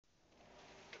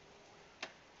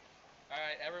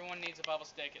Alright, everyone needs a bubble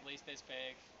stick at least this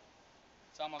big.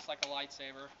 It's almost like a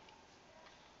lightsaber.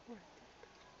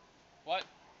 What?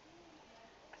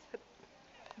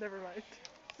 Never mind.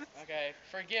 Okay,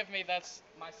 forgive me, that's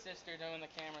my sister doing the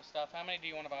camera stuff. How many do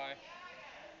you want to buy?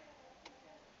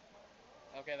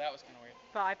 Okay, that was kind of weird.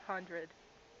 500.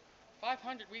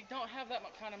 500? We don't have that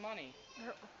kind of money.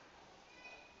 No.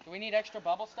 Do we need extra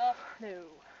bubble stuff? No.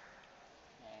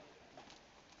 Alright.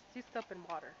 It's used up in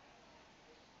water.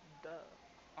 Duh.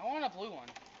 I want a blue one.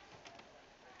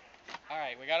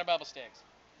 Alright, we got our bubble sticks.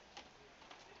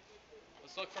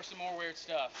 Let's look for some more weird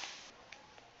stuff.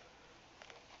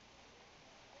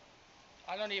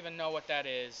 I don't even know what that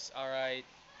is. Alright.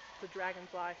 It's a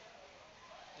dragonfly.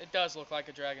 It does look like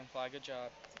a dragonfly. Good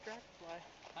job. It's a dragonfly.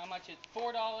 How much is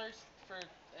 $4 for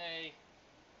a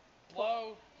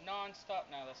glow non-stop?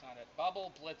 No, that's not it.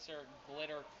 Bubble Blitzer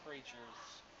glitter creatures.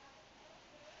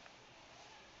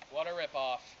 What a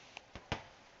ripoff.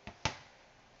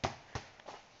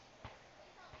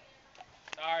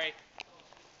 Sorry.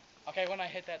 Okay, when I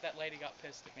hit that, that lady got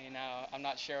pissed at me. Now I'm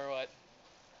not sure what.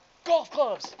 Golf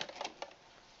clubs!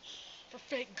 For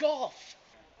fake golf!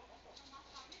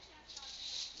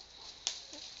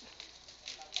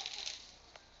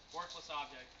 Worthless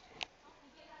object.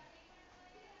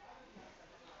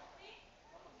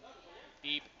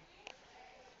 Beep.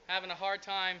 Having a hard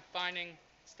time finding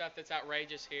stuff that's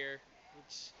outrageous here.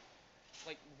 It's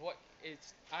like what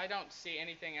it's I don't see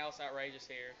anything else outrageous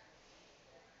here.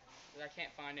 I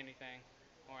can't find anything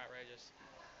more outrageous.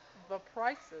 The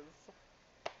prices.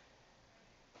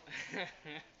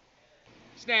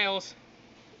 Snails.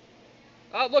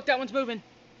 Oh, look, that one's moving.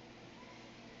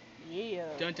 Yeah.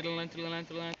 Dun, dun, dun, dun, dun,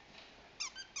 dun.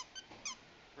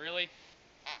 Really?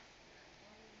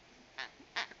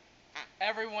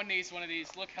 Everyone needs one of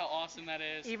these. Look how awesome that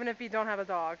is. Even if you don't have a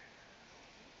dog.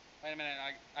 Wait a minute.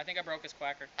 I think I broke his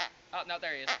quacker. Oh, no,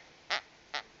 there he is.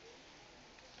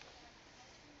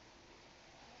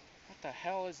 What the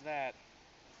hell is that?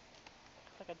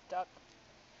 Like a duck.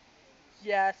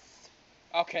 Yes.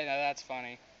 Okay, now that's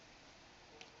funny.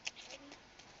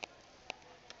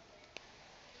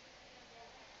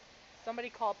 Somebody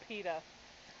called PETA.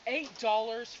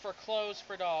 $8 for clothes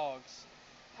for dogs.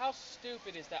 How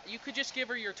stupid is that? You could just give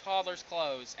her your toddler's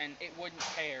clothes and it wouldn't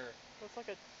care. That's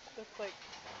like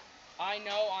I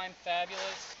know I'm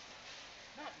fabulous.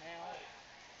 Not now.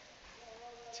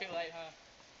 Too late, huh?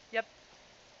 Yep.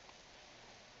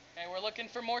 Okay, we're looking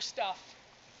for more stuff.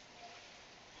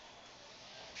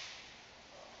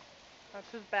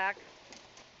 That's his back.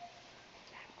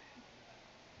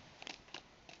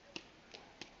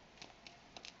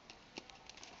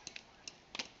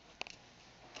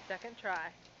 Second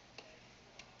try.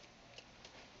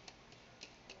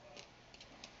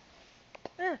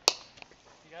 You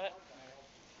got it?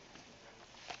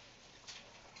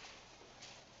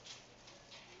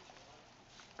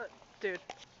 Dude.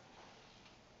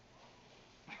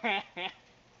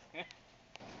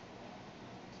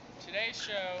 Today's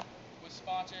show was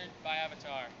sponsored by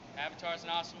Avatar. Avatar is an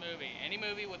awesome movie. Any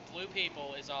movie with blue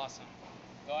people is awesome.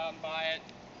 Go out and buy it.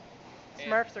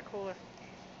 Smurfs are cooler.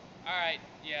 Alright,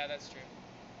 yeah, that's true.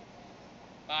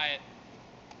 Buy it.